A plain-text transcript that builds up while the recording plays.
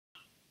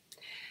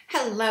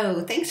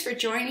Hello, thanks for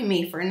joining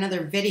me for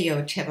another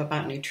video tip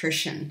about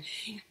nutrition.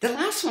 The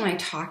last one I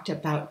talked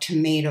about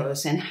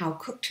tomatoes and how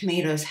cooked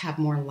tomatoes have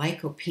more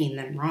lycopene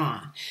than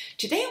raw.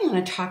 Today I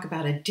want to talk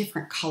about a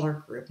different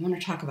color group. I want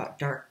to talk about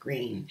dark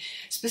green.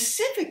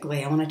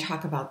 Specifically, I want to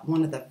talk about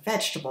one of the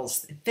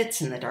vegetables that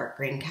fits in the dark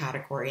green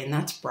category, and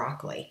that's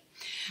broccoli.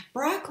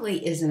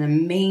 Broccoli is an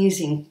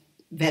amazing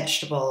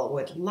vegetable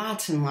with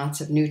lots and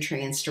lots of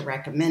nutrients to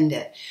recommend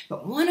it,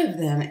 but one of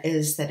them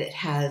is that it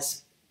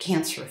has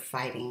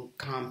cancer-fighting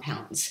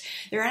compounds.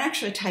 They're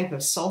actually a type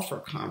of sulfur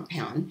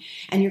compound,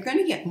 and you're going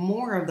to get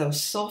more of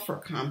those sulfur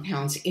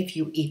compounds if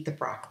you eat the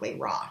broccoli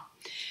raw.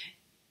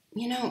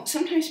 You know,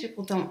 sometimes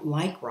people don't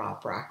like raw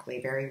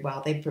broccoli very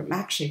well. They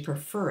actually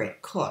prefer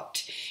it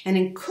cooked. And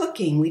in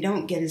cooking, we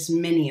don't get as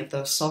many of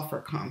those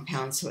sulfur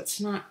compounds, so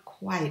it's not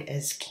quite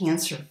as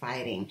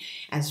cancer-fighting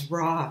as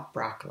raw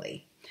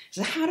broccoli.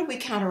 So how do we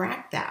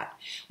counteract that?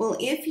 Well,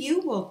 if you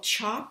will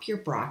chop your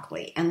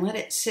broccoli and let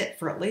it sit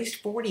for at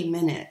least 40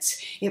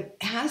 minutes, it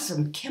has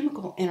some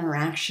chemical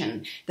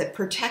interaction that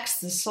protects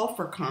the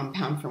sulfur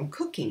compound from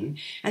cooking.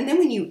 And then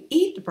when you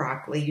eat the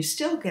broccoli, you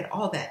still get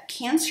all that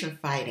cancer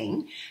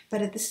fighting,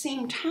 but at the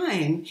same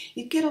time,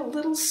 you get a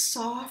little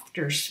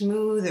softer,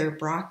 smoother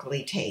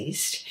broccoli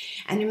taste,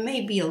 and it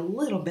may be a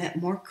little bit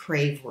more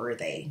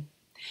crave-worthy.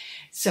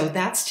 So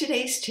that's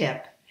today's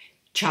tip.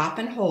 Chop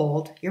and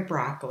hold your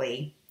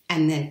broccoli,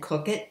 and then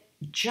cook it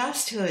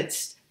just to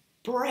its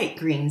bright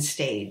green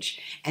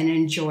stage and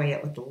enjoy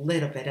it with a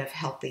little bit of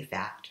healthy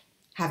fat.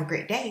 Have a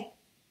great day.